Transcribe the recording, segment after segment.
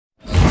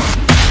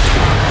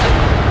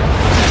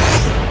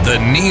The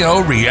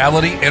Neo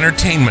Reality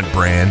Entertainment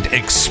brand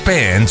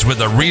expands with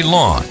a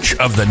relaunch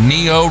of the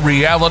Neo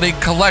Reality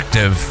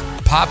Collective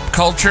Pop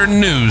Culture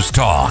News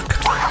Talk.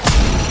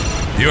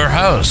 Your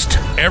host,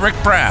 Eric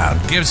Brown,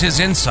 gives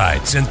his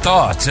insights and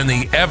thoughts in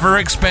the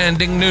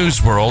ever-expanding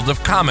news world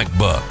of comic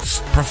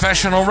books,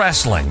 professional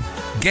wrestling,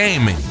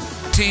 gaming,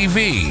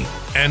 TV,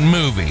 and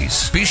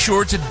movies. Be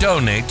sure to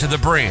donate to the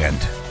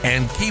brand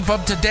and keep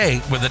up to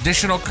date with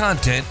additional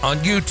content on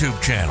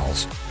YouTube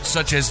channels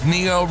such as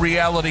Neo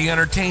Reality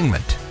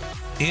Entertainment,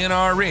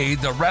 NRE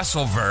The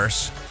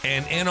Wrestleverse,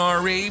 and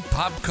NRE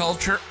Pop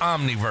Culture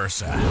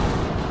Omniversa.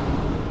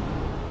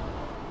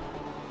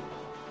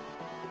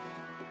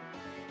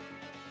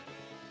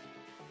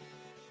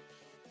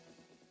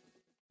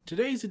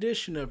 Today's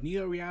edition of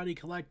Neo Reality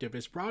Collective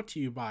is brought to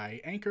you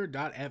by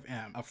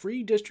Anchor.fm, a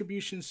free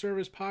distribution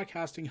service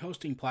podcasting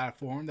hosting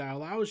platform that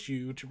allows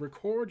you to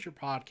record your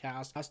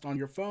podcast on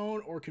your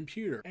phone or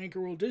computer.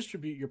 Anchor will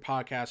distribute your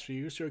podcast for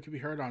you so it can be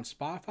heard on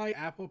Spotify,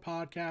 Apple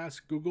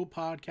Podcasts, Google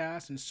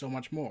Podcasts, and so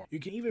much more. You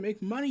can even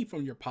make money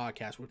from your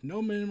podcast with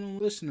no minimum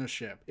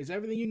listenership. It's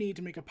everything you need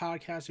to make a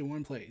podcast in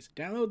one place.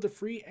 Download the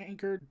free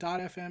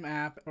Anchor.fm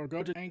app or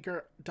go to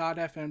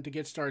Anchor.fm to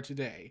get started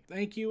today.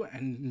 Thank you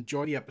and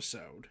enjoy the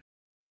episode.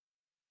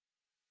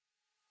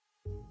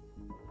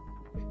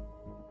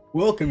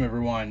 Welcome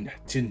everyone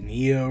to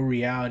Neo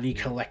Reality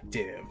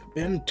Collective.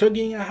 Been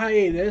taking a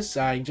hiatus.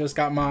 I just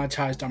got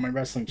monetized on my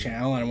wrestling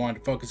channel and I wanted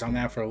to focus on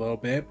that for a little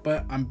bit,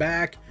 but I'm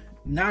back.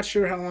 Not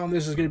sure how long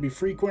this is going to be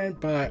frequent,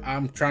 but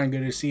I'm trying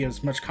to see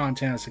as much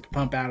content as I can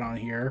pump out on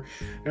here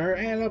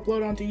and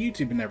upload onto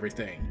YouTube and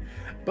everything.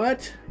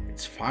 But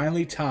it's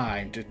finally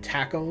time to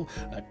tackle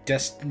a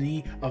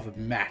destiny of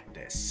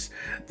madness.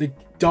 The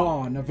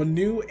dawn of a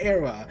new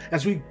era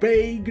as we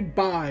bid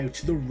goodbye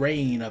to the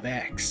reign of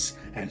X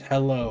and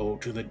hello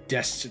to the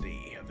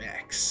destiny of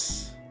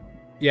X.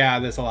 Yeah,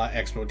 there's a lot of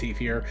X motif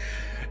here.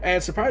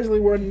 And surprisingly,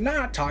 we're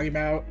not talking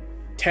about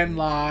 10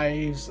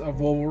 Lives of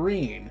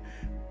Wolverine.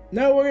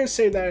 No, we're going to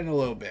save that in a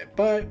little bit,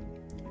 but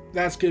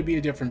that's going to be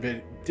a different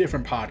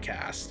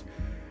podcast.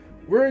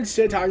 We're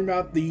instead talking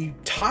about the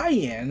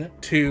tie-in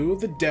to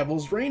the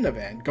Devil's Reign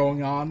event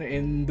going on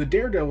in the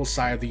Daredevil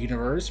side of the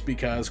universe,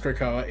 because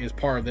Krakoa is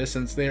part of this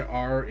since they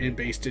are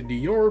based in New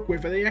York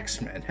with the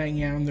X-Men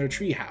hanging out in their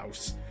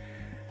treehouse.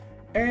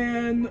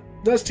 And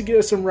just to give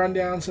us some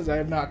rundown, since I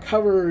have not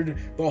covered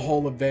the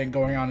whole event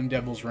going on in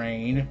Devil's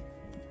Reign,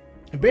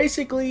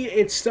 basically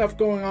it's stuff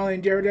going on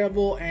in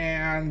Daredevil,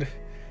 and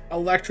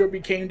Elektra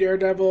became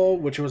Daredevil,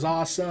 which was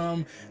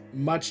awesome,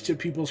 much to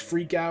people's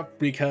freak out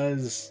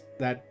because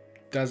that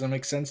doesn't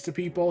make sense to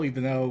people,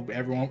 even though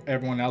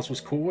everyone else was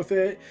cool with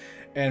it.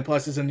 And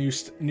plus, it's a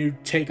new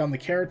take on the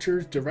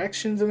characters,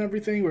 directions, and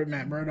everything with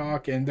Matt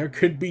Murdock. And there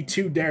could be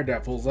two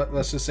Daredevils.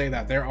 Let's just say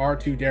that there are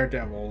two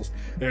Daredevils.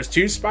 There's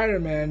two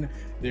Spider-Men.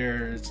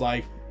 There's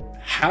like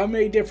how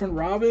many different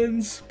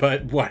Robins?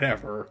 But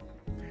whatever.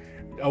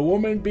 A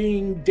woman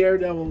being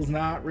Daredevil is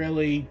not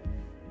really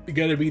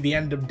gonna be the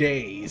end of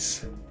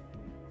days.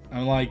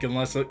 Unlike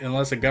unless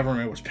the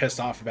government was pissed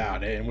off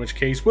about it, in which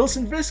case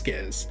Wilson Fisk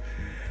is.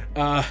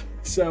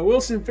 So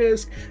Wilson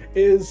Fisk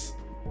is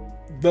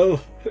the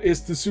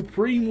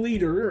supreme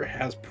leader,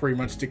 has pretty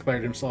much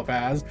declared himself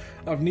as,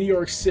 of New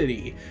York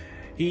City.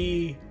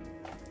 He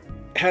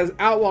has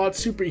outlawed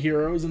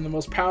superheroes in the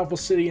most powerful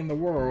city in the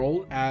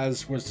world,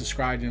 as was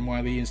described in one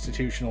of the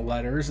institutional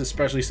letters,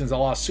 especially since a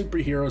lot of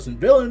superheroes and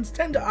villains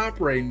tend to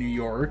operate in New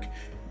York,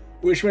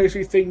 which makes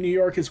me think New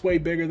York is way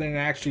bigger than it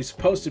actually is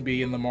supposed to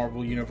be in the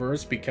Marvel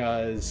universe,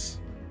 because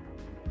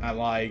I'm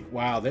like,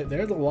 wow,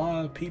 there's a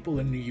lot of people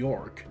in New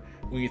York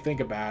when you think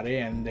about it,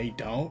 and they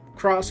don't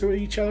cross with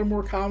each other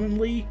more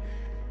commonly.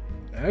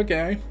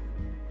 Okay.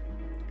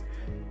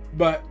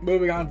 But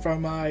moving on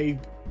from my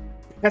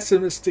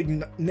pessimistic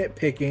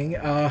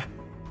nitpicking,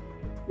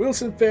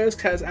 Wilson Fisk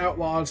has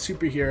outlawed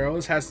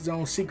superheroes, has his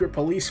own secret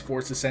police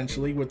force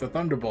essentially with the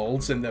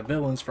Thunderbolts and the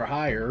Villains for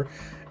Hire,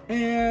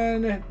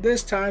 and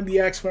this time the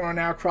X-Men are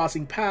now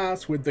crossing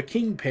paths with the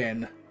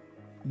Kingpin,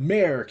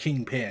 Mayor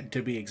Kingpin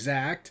to be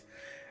exact,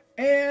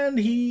 and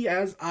he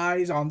has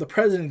eyes on the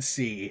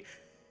presidency.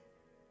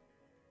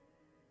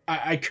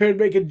 I could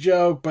make a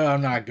joke, but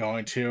I'm not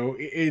going to.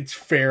 It's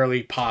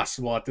fairly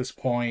possible at this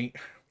point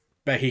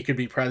that he could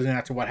be president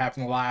after what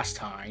happened the last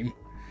time.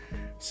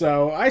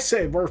 So I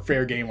say we're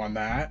fair game on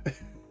that.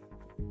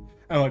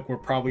 And like, we're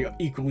probably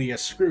equally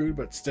as screwed,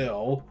 but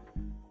still.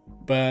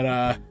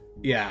 But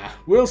yeah,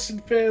 Wilson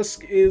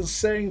Fisk is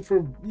setting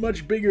for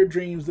much bigger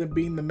dreams than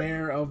being the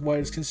mayor of what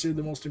is considered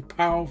the most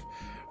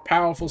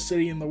powerful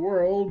city in the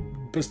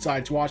world,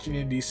 besides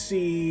Washington,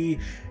 D.C.,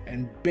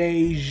 and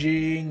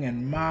Beijing,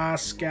 and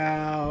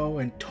Moscow,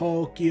 and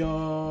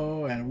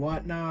Tokyo, and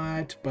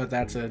whatnot, but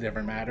that's a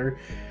different matter.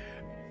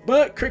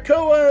 But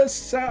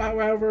Krakoa,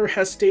 however,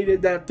 has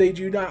stated that they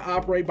do not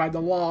operate by the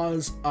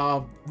laws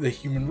of the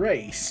human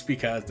race,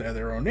 because they're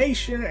their own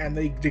nation, and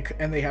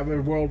they have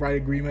a worldwide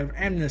agreement of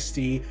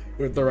amnesty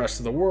with the rest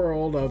of the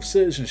world of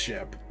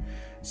citizenship.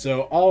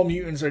 So all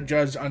mutants are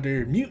judged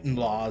under mutant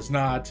laws,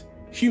 not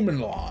human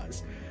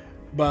laws.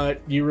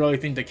 But you really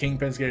think the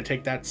Kingpin's going to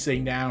take that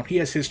thing down? He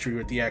has history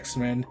with the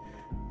X-Men,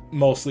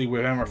 mostly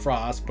with Emma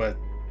Frost, but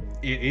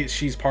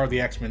she's part of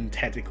the X-Men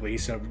technically,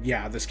 so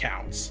yeah, this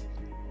counts.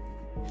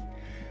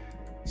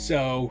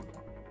 So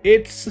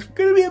it's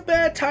going to be a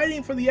bad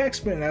tiding for the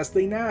X-Men, as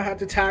they now have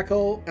to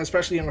tackle,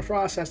 especially Emma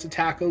Frost has to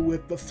tackle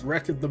with the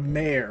threat of the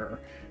Mayor,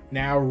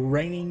 now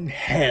raining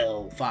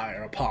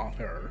hellfire upon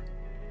her.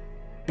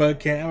 But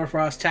can Emma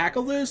Frost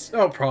tackle this?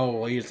 Oh,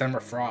 probably. It's Emma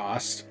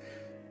Frost.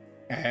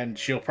 And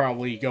she'll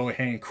probably go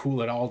ahead and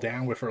cool it all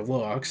down with her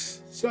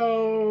looks.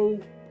 So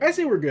I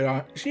say we're good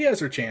on. She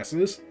has her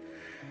chances.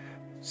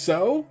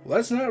 So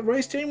let's not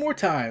waste any more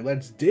time.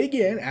 Let's dig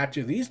in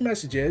after these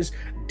messages.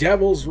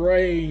 Devil's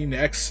Reign,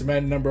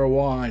 X-Men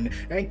 #1,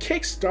 and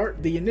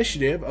kickstart the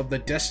initiative of the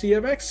Destiny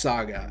of X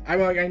saga. I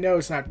know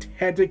it's not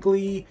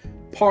technically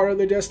part of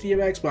the Destiny of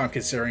X, but I'm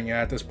considering it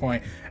at this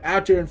point.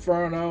 After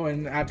Inferno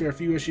and after a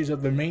few issues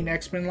of the main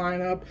X-Men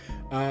lineup,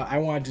 I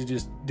wanted to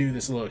just do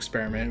this little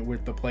experiment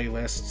with the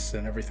playlists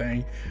and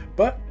everything.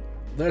 But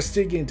let's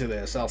dig into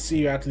this. I'll see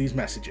you after these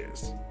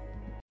messages.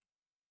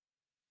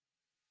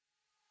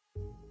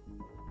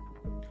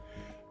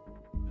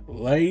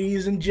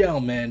 Ladies and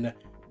gentlemen,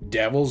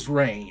 Devil's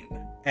Reign,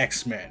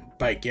 X-Men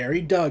by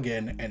Gary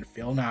Duggan and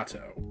Phil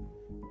Nato.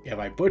 If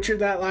I butchered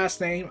that last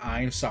name,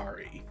 I'm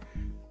sorry.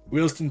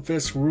 Wilson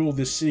Fisk ruled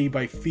this city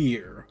by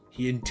fear.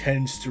 He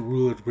intends to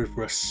rule it with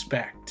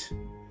respect.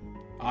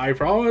 I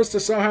promise to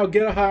somehow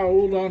get a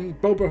hold on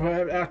Boba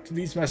Fett after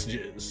these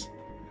messages.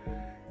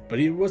 But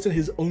it wasn't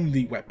his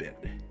only weapon.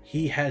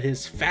 He had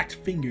his fat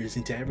fingers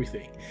into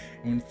everything.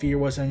 And when fear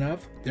wasn't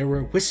enough, there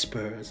were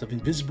whispers of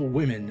invisible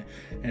women,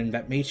 and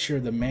that made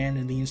sure the man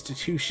in the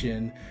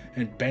institution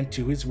and bent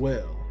to his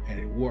will. And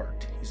it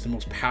worked. He's the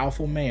most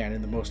powerful man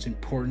in the most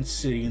important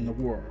city in the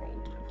world.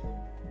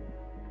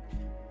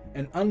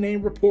 An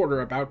unnamed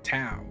reporter about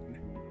town.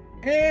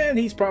 And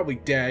he's probably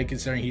dead,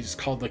 considering he just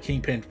called the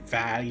Kingpin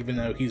fat, even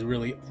though he's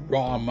really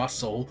raw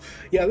muscle.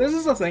 Yeah, this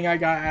is the thing I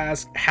gotta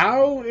ask.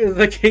 How is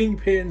the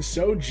Kingpin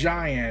so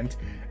giant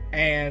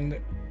and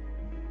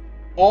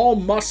all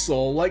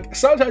muscle? Like,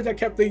 sometimes I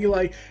kept thinking,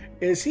 like,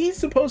 is he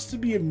supposed to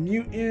be a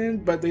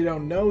mutant, but they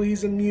don't know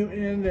he's a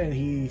mutant, and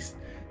he's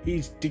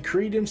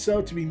decreed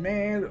himself to be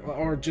man,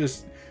 or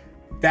just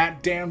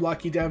that damn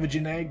lucky to have a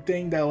genetic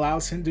thing that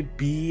allows him to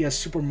be a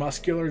super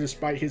muscular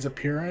despite his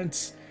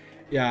appearance?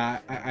 Yeah,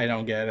 I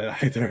don't get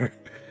it either.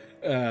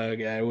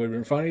 Yeah, it would have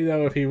been funny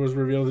though if he was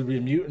revealed to be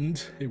a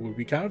mutant. It would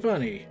be kind of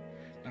funny.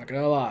 Not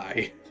gonna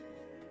lie.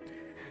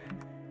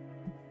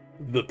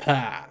 The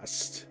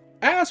past.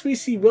 As we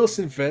see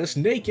Wilson Fisk,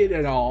 naked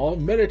and all,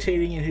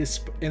 meditating in his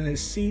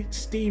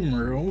steam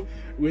room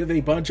with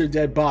a bunch of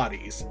dead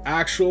bodies.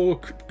 Actual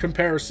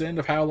comparison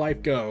of how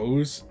life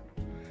goes.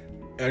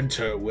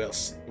 Enter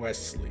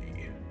Wesley.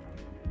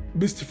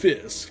 Mr.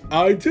 Fisk,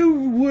 I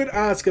would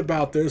ask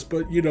about this,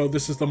 but you know,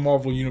 this is the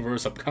Marvel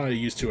Universe. I'm kind of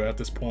used to it at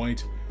this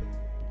point.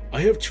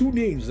 I have 2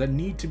 names that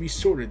need to be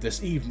sorted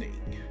this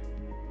evening.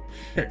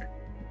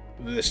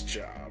 This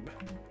job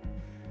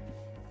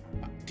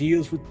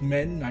deals with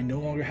men I no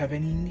longer have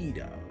any need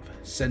of.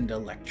 Send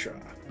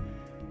Elektra.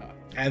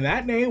 And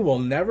that name will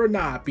never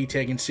not be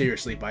taken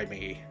seriously by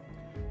me.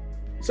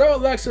 So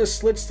Alexa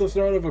slits the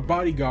throat of a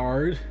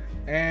bodyguard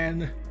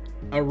and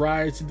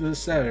arrives into the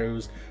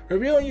shadows,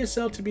 revealing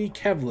himself to be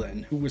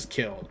Kevlin, who was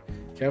killed.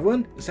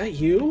 Kevlin, is that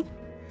you?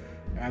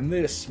 And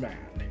this man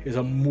is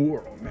a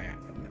moral man.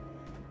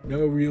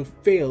 No real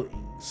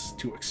failings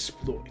to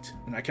exploit,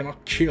 and I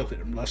cannot kill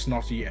him, thus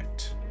not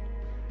yet.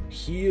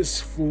 He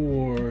is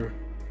for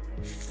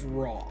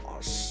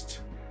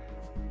Frost.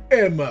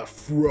 Emma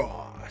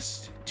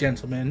Frost.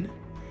 Gentlemen,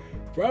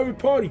 private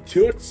party,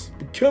 toots,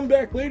 but come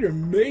back later,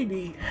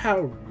 maybe. How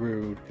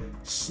rude.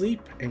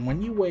 Sleep, and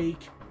when you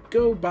wake,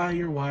 go buy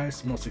your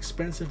wives the most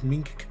expensive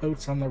mink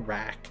coats on the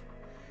rack.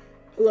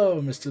 Hello,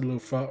 Mr.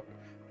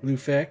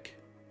 Lufek.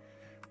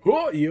 Who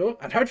are you,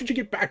 and how did you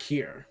get back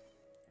here?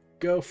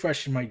 Go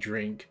freshen my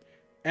drink.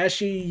 As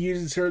she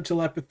uses her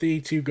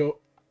telepathy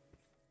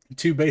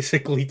to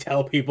basically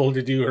tell people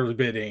to do her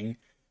bidding.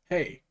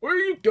 Hey, where are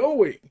you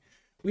going?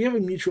 We have a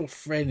mutual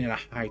friend in a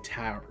high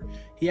tower.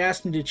 He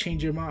asked me to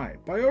change your mind,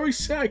 but I already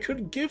said I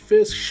couldn't give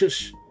Fisk.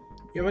 Shush.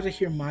 You're about to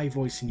hear my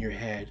voice in your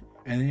head.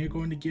 And then you're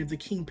going to give the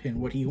Kingpin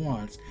what he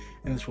wants,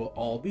 and this will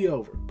all be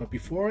over. But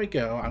before I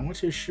go, I want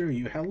to assure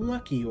you how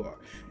lucky you are.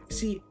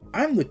 See,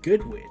 I'm the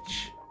good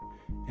witch,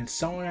 and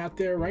someone out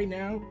there right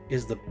now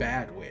is the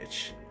bad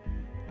witch.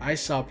 I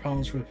saw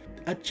problems with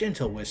a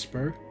gentle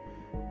whisper.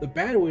 The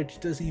bad witch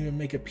doesn't even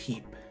make a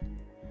peep.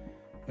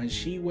 When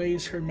she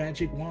waves her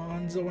magic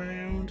wands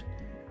around,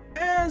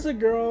 as a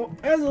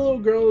little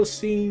girl is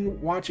seen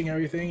watching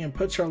everything and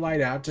puts her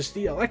light out to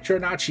see Electro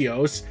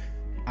Nachios.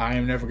 I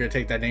am never going to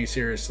take that name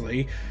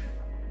seriously.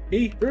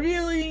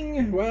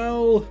 Revealing,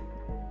 well,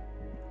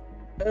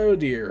 oh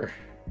dear.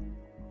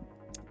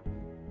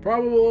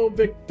 Probable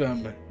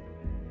victim.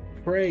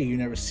 Pray you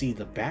never see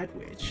the bad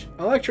witch.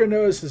 Elektra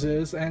notices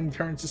this and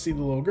turns to see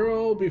the little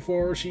girl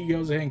before she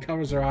goes ahead and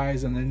covers her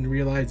eyes and then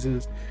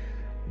realizes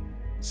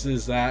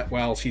Says that,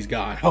 well, she's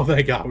gone. Oh,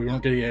 thank God, we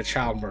weren't going to get a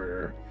child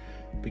murder.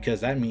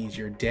 Because that means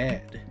you're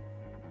dead.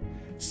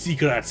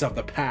 Secrets of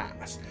the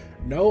past.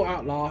 No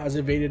outlaw has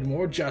evaded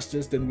more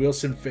justice than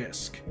Wilson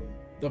Fisk.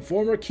 The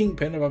former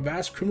kingpin of a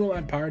vast criminal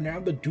empire,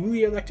 now the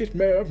duly elected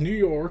mayor of New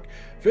York,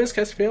 Fisk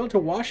has failed to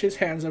wash his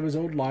hands of his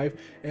old life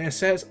and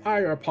sets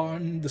ire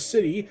upon the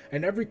city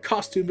and every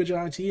costume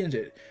vigilante in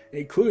it,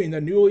 including the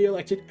newly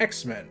elected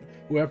X-Men,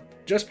 who have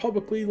just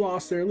publicly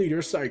lost their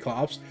leader,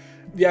 Cyclops.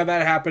 Yeah,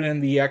 that happened in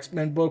the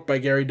X-Men book by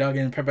Gary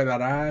Duggan and Pepe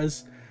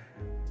Larraz.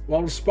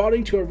 While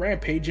responding to a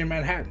rampage in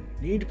Manhattan,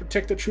 needing to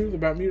protect the truth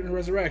about mutant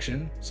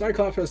resurrection,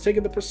 Cyclops has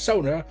taken the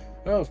persona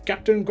of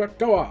Captain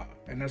Krakoa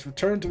and has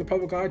returned to the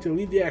public eye to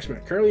lead the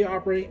X-Men, currently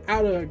operating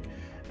out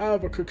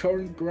of a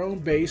Krakoan-grown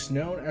base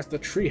known as the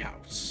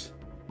Treehouse.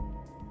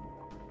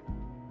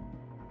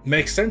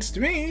 Makes sense to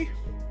me.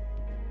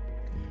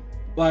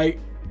 Like,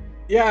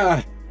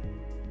 yeah,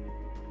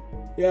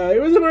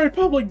 it was a very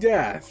public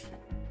death.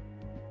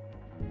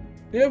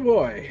 Yeah,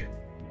 boy.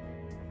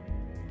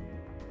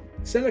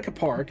 Seneca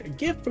Park, a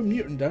gift from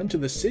Mutantdom to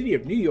the city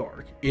of New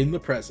York in the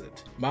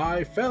present.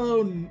 My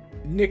fellow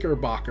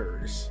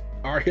Knickerbockers,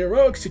 our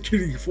heroic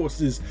security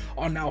forces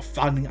are now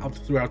finding out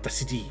throughout the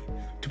city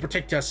to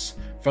protect us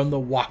from the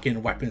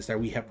walk-in weapons that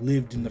we have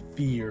lived in the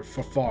fear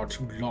for far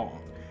too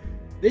long.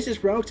 This is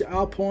brought to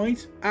our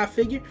point, I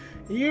figure.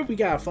 Here we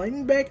got a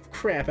flaming bag of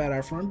crap at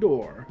our front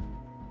door.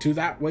 To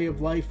that way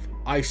of life,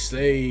 I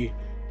say,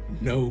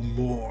 no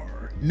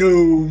more.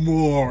 No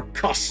more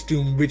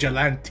costume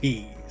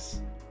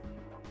vigilantes.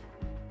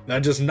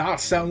 That does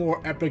not sound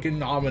more epic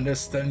and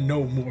ominous than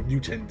no more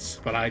mutants,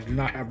 but I do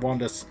not have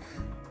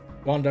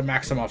Wanda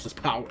Maximoff's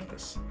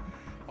powers.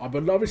 Our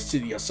beloved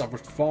city has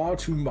suffered far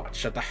too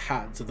much at the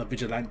hands of the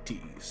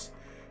vigilantes.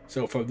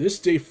 So from this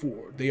day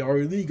forward, they are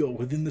illegal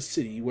within the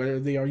city, whether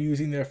they are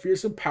using their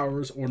fearsome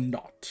powers or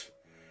not.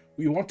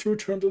 We want to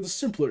return to the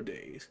simpler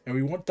days, and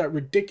we want that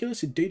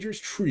ridiculous and dangerous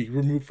tree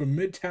removed from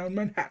Midtown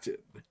Manhattan.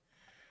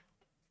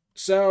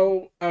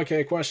 So,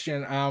 okay,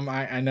 question.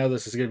 I know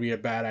this is gonna be a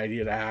bad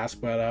idea to ask,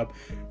 but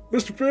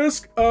Mr.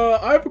 Fisk,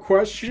 I have a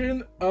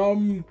question.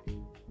 You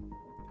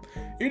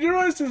do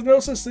realize there's no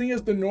such thing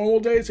as the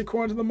normal days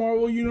according to the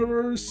Marvel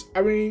Universe?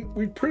 I mean,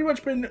 we've pretty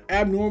much been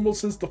abnormal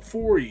since the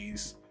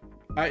 40s.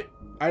 I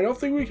don't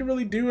think we can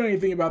really do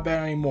anything about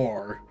that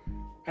anymore.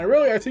 And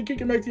really, I think you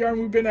can make the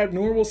argument we've been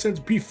abnormal since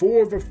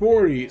before the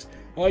 40s.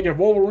 Like if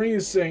Wolverine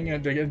is saying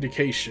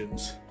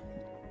indications.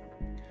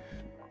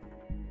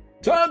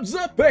 Time's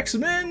up,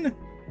 X-Men!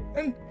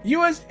 And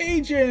U.S.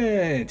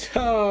 Agent!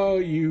 Oh,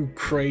 you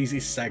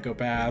crazy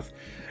psychopath.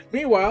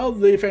 Meanwhile,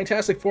 the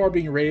Fantastic Four are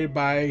being raided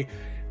by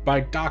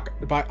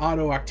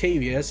Otto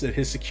Octavius and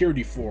his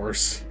security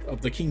force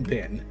of the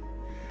Kingpin.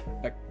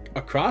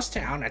 Across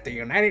town at the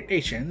United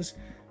Nations,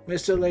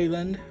 Mr.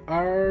 Leyland,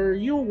 are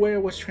you aware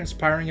of what's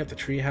transpiring at the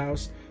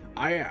Treehouse?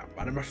 I am,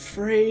 but I'm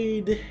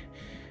afraid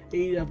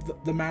the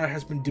matter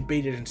has been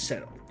debated and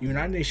settled. The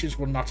United Nations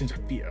will not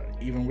interfere,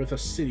 even with a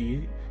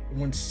city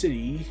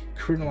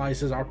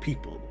criminalizes our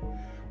people.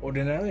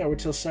 Ordinarily, I would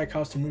tell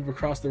Cyclops to move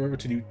across the river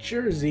to New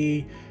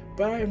Jersey,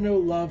 but I have no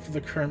love for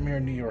the current mayor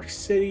of New York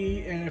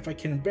City, and if I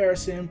can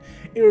embarrass him,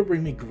 it would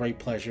bring me great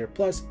pleasure.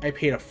 Plus, I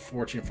paid a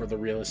fortune for the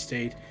real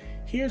estate.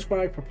 Here's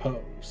what I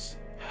propose.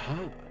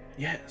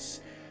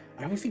 Yes.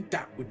 I would think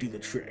that would do the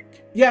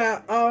trick.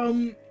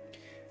 Mr.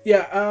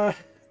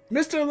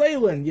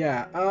 Leyland,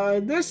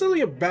 there's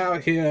something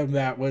about him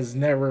that was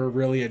never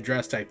really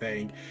addressed, I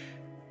think.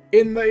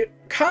 In the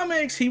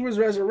comics, he was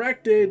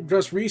resurrected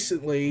just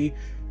recently,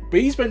 but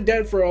he's been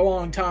dead for a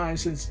long time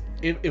since,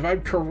 if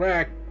I'm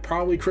correct,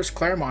 probably Chris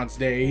Claremont's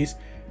days,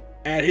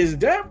 and his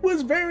death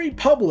was very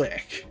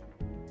public.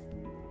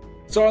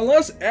 So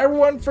unless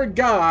everyone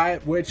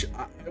forgot, which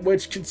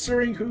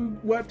considering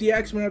what the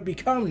X-Men have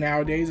become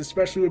nowadays,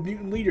 especially with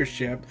mutant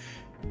leadership,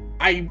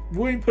 I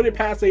wouldn't put it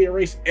past they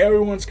erase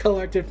everyone's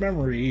collective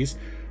memories.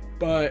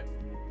 But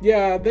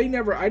yeah,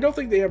 I don't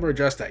think they ever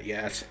addressed that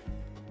yet.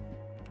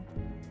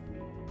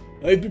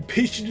 I've been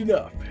patient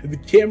enough, and the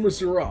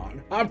cameras are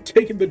on. I'm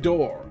taking the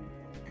door.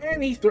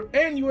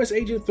 And U.S.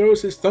 Agent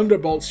throws his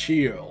Thunderbolt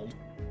shield.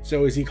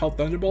 So is he called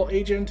Thunderbolt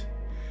Agent?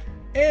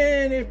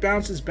 And it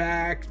bounces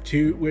back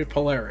with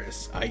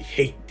Polaris. I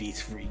hate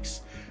these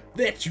freaks.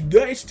 That's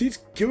United States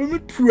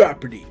government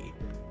property.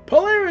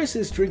 Polaris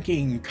is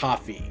drinking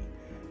coffee.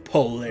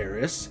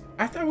 Polaris?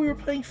 I thought we were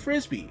playing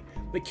Frisbee.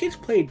 The kids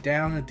play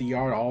down at the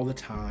yard all the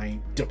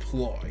time.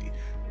 Deploy.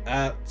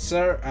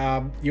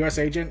 Sir, U.S.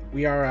 Agent,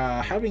 we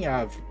are having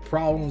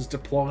problems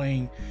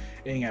deploying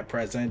at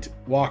present.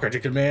 Walker to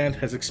command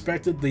has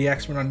expected the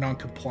X-Men are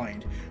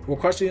non-compliant. We're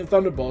questioning the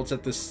Thunderbolts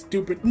at this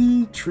stupid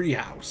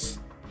treehouse.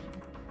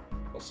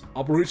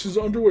 Operations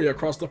underway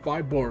across the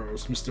 5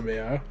 boroughs, Mr.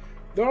 Mayor.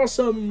 There are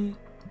some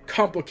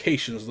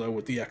complications, though,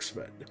 with the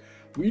X-Men.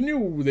 We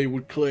knew they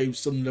would claim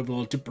some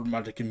level of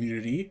diplomatic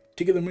immunity.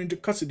 Taking them into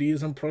custody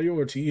is a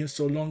priority,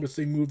 so long as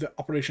they move their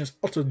operations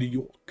out of New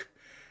York.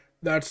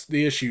 That's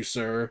the issue,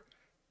 sir.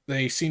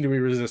 They seem to be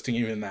resisting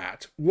even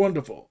that.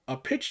 Wonderful. A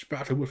pitched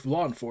battle with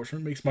law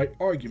enforcement makes my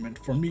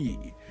argument for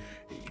me.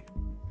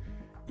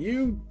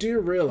 You do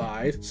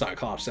realize,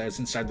 Cyclops says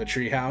inside the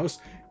treehouse,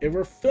 if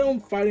we're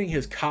filmed fighting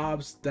his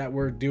cops that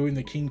were doing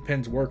the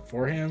Kingpin's work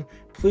for him,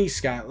 please,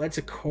 Scott, let's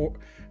accord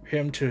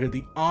him to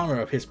the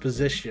honor of his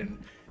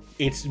position.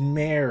 It's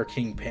Mayor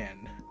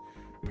Kingpin.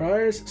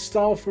 Players,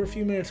 stall for a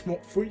few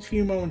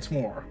moments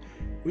more.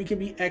 We can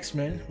be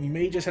X-Men. We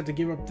may just have to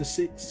give up the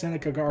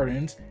Seneca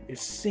Gardens. It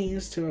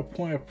seems to a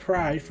point of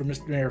pride for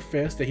Mr. Mayor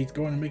Fisk that he's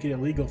going to make it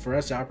illegal for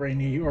us to operate in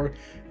New York,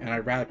 and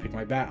I'd rather pick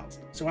my battles.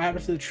 So what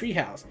happens to the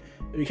treehouse?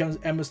 It becomes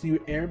Emma's new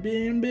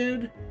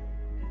Airbnb?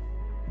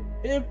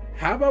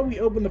 How about we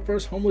open the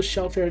first homeless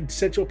shelter in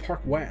Central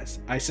Park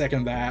West? I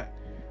second that.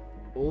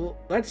 Well,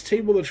 let's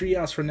table the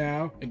treehouse for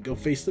now and go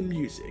face the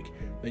music.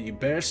 Then you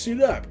better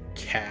suit up,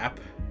 Cap.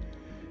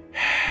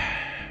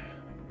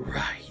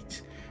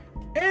 Right.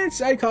 And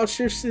Cyclops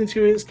shifts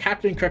into his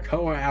Captain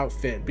Krakoa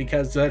outfit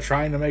because they're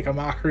trying to make a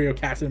mockery of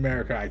Captain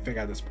America, I think,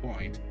 at this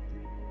point.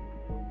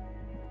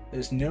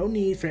 There's no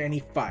need for any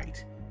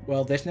fight.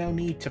 Well, there's no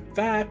need to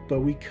fight, but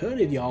we could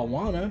if y'all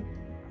wanna.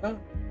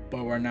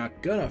 But we're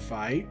not gonna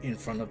fight in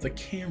front of the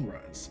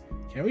cameras.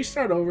 Can we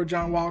start over,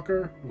 John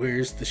Walker?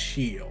 Where's the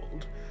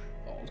shield?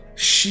 Oh,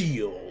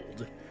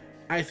 shield.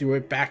 I threw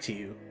it back to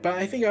you, but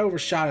I think I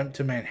overshot him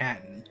to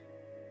Manhattan.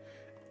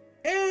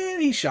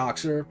 And he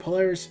shocks her.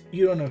 Polaris,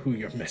 you don't know who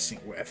you're messing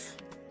with.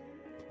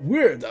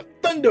 We're the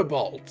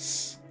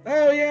Thunderbolts!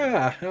 Oh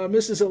yeah,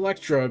 Mrs.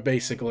 Electro,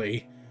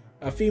 basically.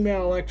 A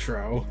female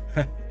Electro.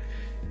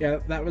 Yeah,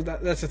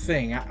 that's a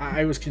thing.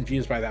 I was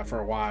confused by that for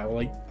a while.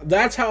 Like,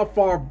 that's how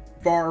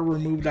far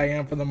removed I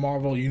am from the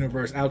Marvel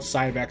Universe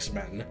outside of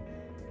X-Men.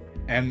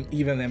 And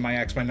even then, my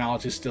X-Men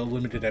knowledge is still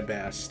limited at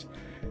best.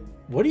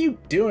 What are you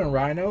doing,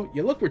 Rhino?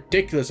 You look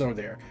ridiculous over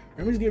there.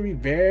 Remy's gonna be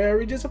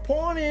very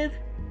disappointed.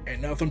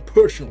 Ain't nothing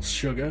personal,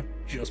 sugar.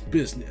 Just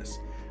business.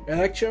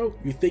 Electro,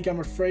 you think I'm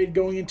afraid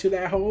going into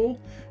that hole?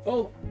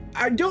 Oh,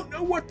 I don't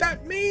know what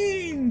that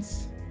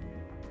means!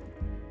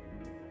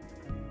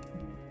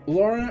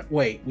 Laura,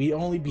 wait, we'd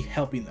only be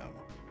helping them.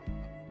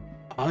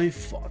 I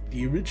fought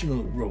the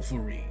original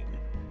Wolverine,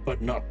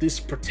 but not this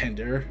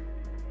pretender.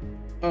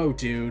 Oh,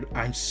 dude,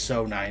 I'm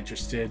so not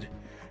interested.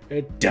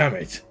 Damn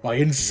it, my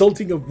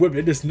insulting of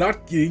women is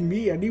not getting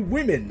me any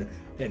women,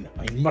 and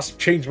I must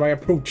change my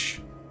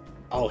approach.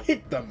 I'll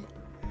hit them.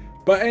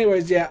 But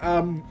anyways,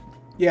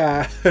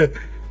 yeah.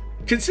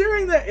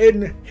 Considering that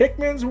in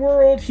Hickman's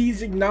world,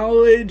 he's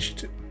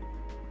acknowledged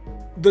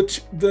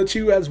the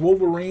two as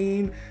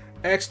Wolverine,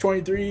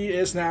 X-23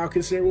 is now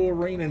considered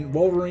Wolverine, and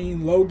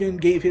Wolverine Logan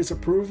gave his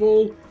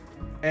approval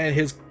and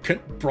his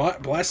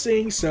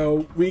blessing,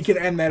 so we can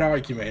end that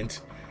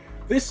argument.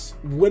 This,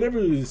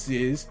 whatever this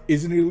is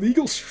an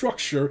illegal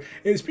structure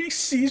and is being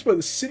seized by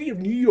the city of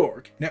New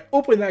York. Now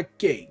open that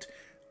gate.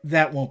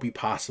 That won't be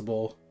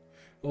possible.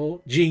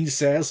 Well, Jean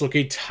says,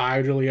 looking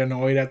tiredly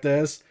annoyed at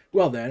this.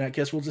 Well then, I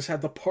guess we'll just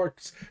have the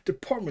parks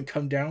department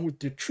come down with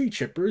the tree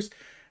chippers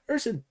or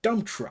some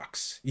dump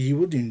trucks. You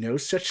will do no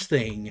such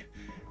thing.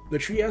 The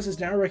treehouse is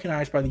now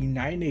recognized by the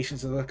United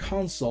Nations as the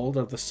console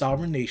of the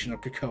sovereign nation of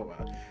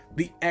Krakoa.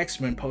 The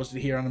X-Men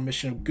posted here on a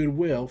mission of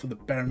goodwill for the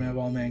betterment of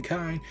all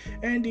mankind,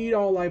 and indeed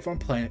all life on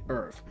planet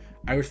Earth.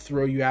 I would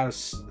throw you out of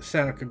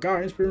Seneca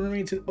Gardens, but it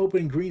remains an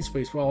open green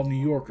space for all New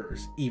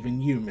Yorkers,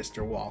 even you,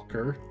 Mr.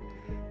 Walker.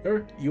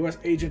 U.S.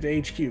 agent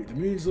HQ. The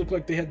mutants look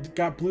like they had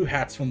got blue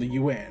hats from the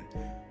UN.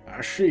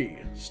 I see.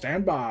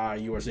 Stand by,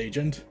 U.S.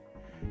 agent.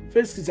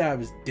 Fisk is out of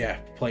his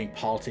depth playing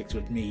politics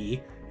with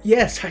me.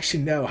 Yes, I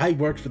should know. I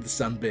worked for the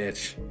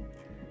sumbitch.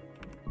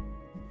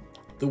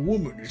 The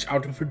woman is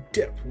out of her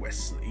depth,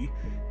 Wesley.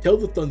 Tell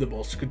the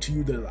Thunderbolts to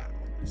continue their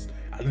rounds.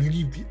 I'll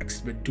leave the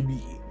X-Men to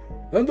me.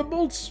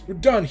 Thunderbolts, we're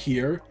done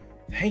here.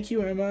 Thank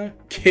you, Emma.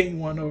 Getting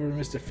one over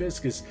Mr.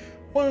 Fisk is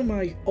one of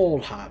my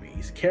old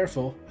hobbies.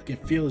 Careful, I can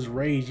feel his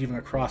rage even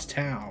across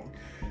town.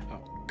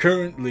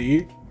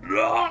 Currently...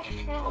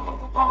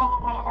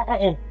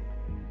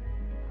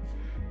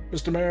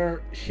 Mr.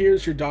 Mayor,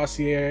 here's your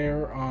dossier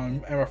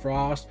on Emma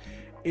Frost.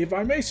 If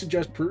I may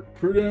suggest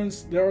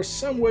prudence, there are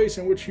some ways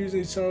in which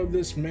using some of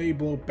this may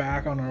blow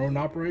back on our own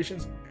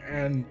operations,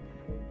 and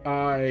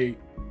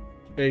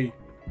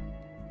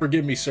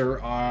forgive me,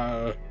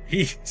 sir,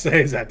 he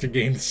says that to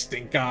gain the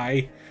stink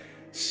eye.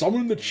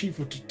 Summon the chief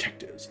of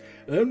detectives.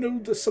 Let them know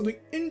that something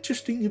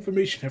interesting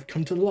information have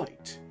come to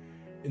light.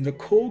 In the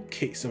cold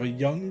case of a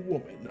young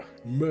woman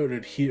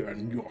murdered here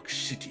in New York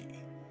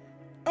City.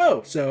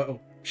 Oh, so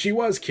she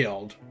was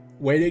killed.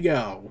 Way to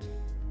go.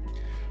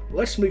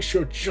 Let's make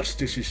sure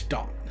justice is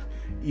done,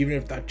 even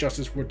if that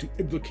justice were to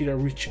implicate a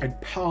rich and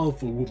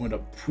powerful woman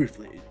of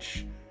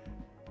privilege.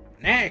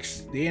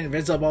 Next, the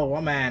Invisible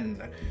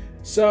Woman.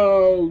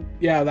 So,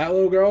 yeah, that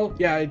little girl,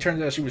 yeah, it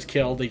turns out she was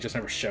killed. They just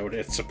never showed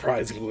it,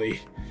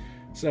 surprisingly.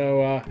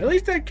 So, at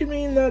least that can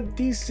mean that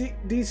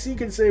DC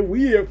can say,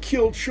 we have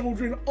killed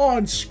children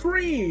on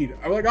screen.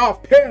 I'm like,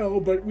 off panel,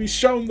 but we've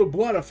shown the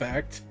blood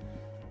effect.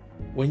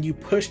 When you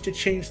push to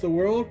change the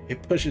world,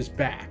 it pushes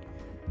back.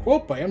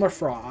 Quote by Emma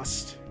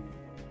Frost.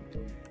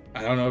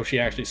 I don't know if she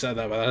actually said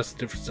that, but that's a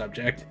different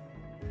subject.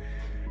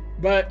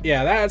 But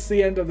yeah, that's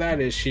the end of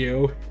that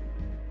issue.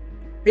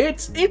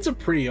 It's a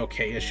pretty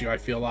okay issue, I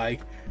feel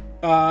like.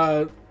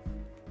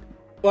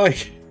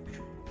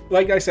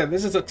 Like I said,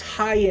 this is a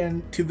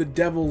tie-in to the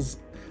Devil's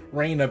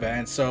Reign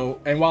event. So,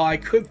 and while I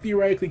could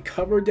theoretically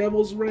cover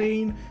Devil's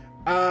Reign,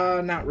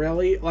 not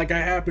really. Like, I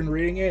have been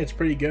reading it. It's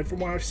pretty good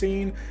from what I've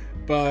seen,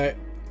 but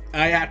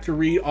I had to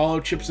read all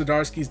of Chip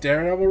Zdarsky's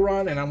Daredevil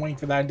run, and I'm waiting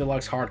for that in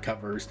deluxe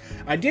hardcovers.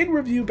 I did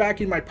review back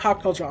in my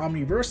Pop Culture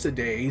Omniversa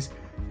days.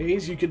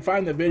 You can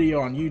find the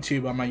video on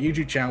YouTube on my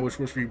YouTube channel, which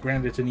was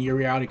rebranded to Neo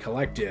Reality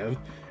Collective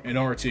in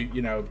order to,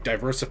 you know,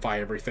 diversify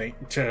everything,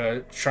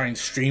 to try and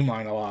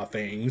streamline a lot of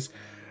things.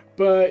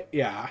 But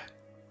yeah.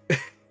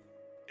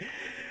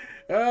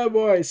 Oh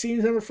boy, it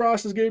seems Emma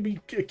Frost is going to be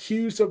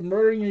accused of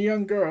murdering a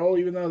young girl,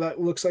 even though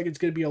that looks like it's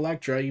going to be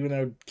Elektra, even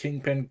though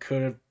Kingpin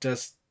could have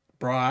just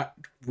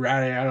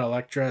ratted out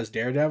Elektra as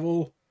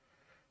Daredevil.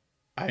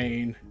 I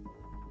mean,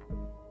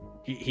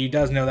 he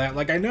does know that.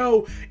 Like, I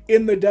know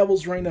in the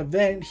Devil's Reign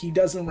event, he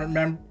doesn't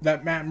remember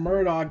that Matt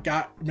Murdock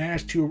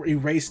managed to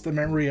erase the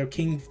memory of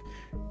Kingpin's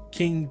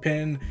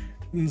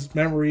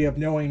memory of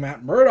knowing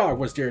Matt Murdock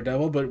was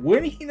Daredevil, but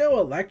wouldn't he know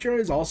Elektra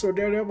is also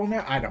Daredevil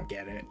now? I don't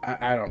get it.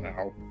 I don't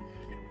know.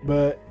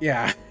 But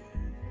yeah.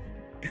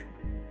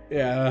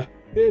 Yeah,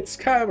 it's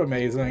kind of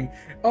amazing.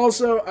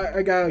 Also,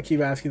 I gotta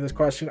keep asking this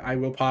question. I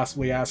will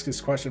possibly ask this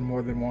question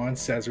more than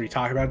once as we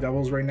talk about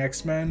Devil's Reign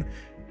X-Men.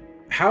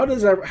 How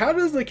does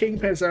the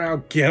Kingpin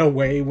somehow get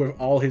away with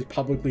all his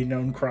publicly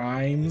known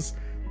crimes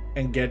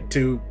and get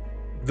to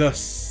the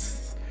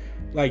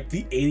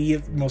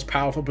 80th most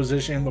powerful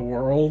position in the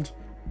world?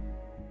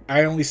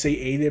 I only say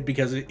 80th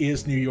because it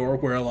is New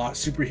York, where a lot of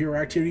superhero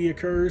activity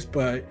occurs,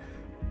 but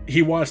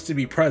he wants to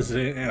be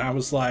president, and I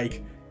was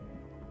like,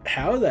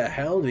 how the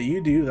hell do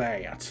you do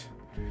that?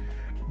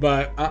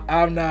 But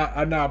I'm not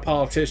a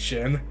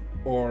politician,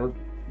 or,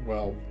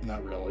 well,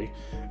 not really.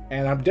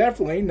 And I'm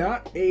definitely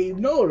not a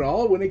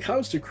know-it-all when it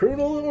comes to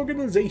criminal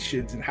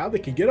organizations and how they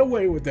can get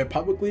away with their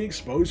publicly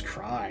exposed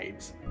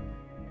crimes.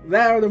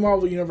 That or the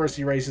Marvel Universe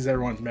erases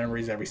everyone's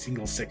memories every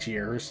single 6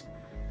 years.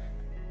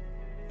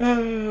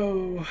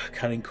 Oh,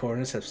 cutting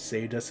corners have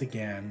saved us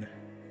again.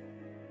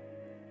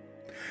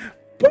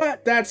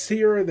 But that's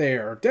here or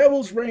there.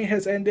 Devil's Reign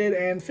has ended,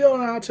 and Phil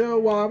Donato,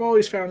 while I've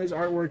always found his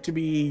artwork to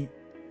be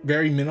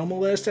very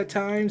minimalist at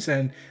times,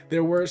 and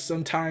there were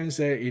some times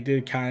that it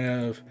did kind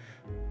of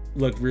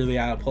look really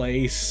out of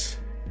place.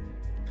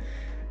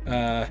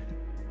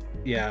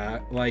 Yeah,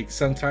 like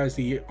sometimes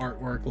the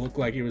artwork looked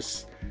like it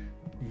was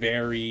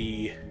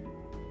very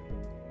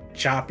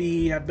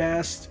choppy at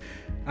best,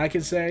 I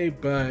could say,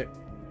 but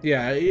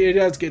yeah, it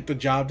does get the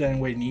job done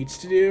what it needs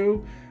to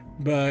do.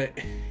 But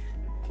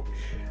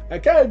I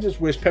kind of just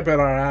wish Pepe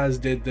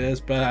Larraz did this,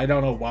 but I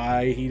don't know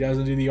why he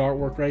doesn't do the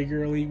artwork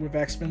regularly with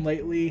X-Men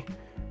lately.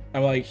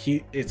 I'm like,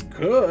 it's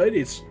good,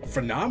 it's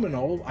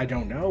phenomenal. I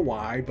don't know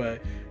why,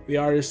 but the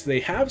artists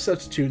they have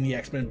substituted in the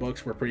X-Men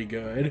books were pretty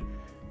good.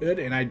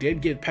 And I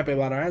did get Pepe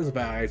Larraz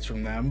vibes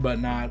from them, but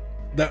not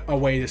a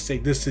way to say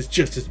this is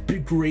just as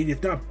great,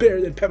 if not better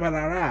than Pepe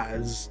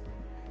Larraz.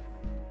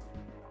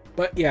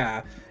 But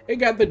yeah, it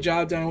got the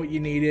job done what you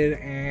needed,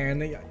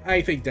 and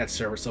I think that's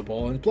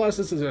serviceable. And plus,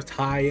 this is a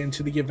tie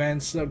into the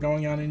events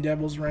going on in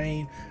Devil's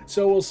Reign,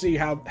 so we'll see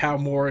how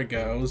more it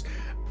goes.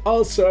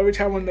 Also, every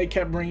time when they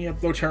kept bringing up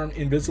the term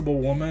Invisible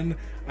Woman,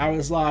 I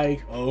was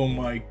like, oh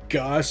my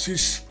gosh,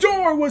 his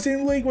store was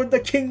in league with the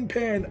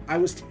Kingpin! I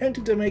was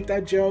tempted to make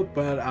that joke,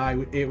 but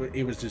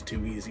it was just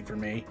too easy for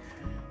me.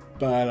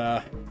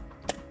 But,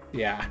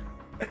 yeah.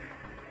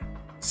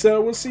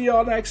 So, we'll see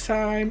y'all next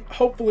time.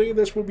 Hopefully,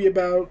 this will be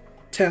about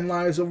 10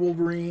 Lives of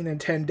Wolverine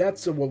and 10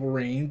 Deaths of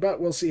Wolverine, but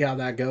we'll see how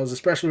that goes,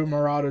 especially with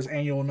Marauder's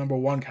annual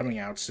 #1 coming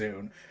out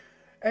soon.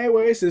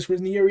 Anyways, this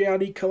was Neo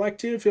Reality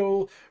Collective.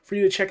 Feel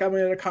free to check out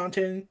my other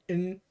content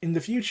in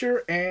the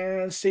future,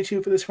 and stay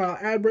tuned for this final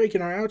ad break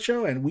in our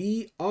outro, and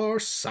we are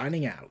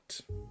signing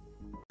out.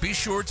 Be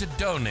sure to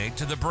donate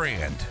to the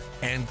brand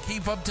and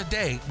keep up to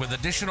date with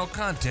additional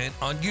content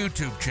on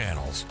YouTube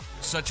channels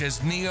such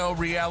as Neo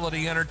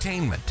Reality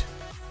Entertainment,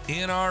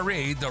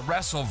 NRE The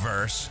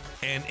Wrestleverse,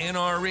 and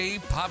NRE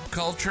Pop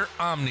Culture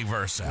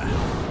Omniversa.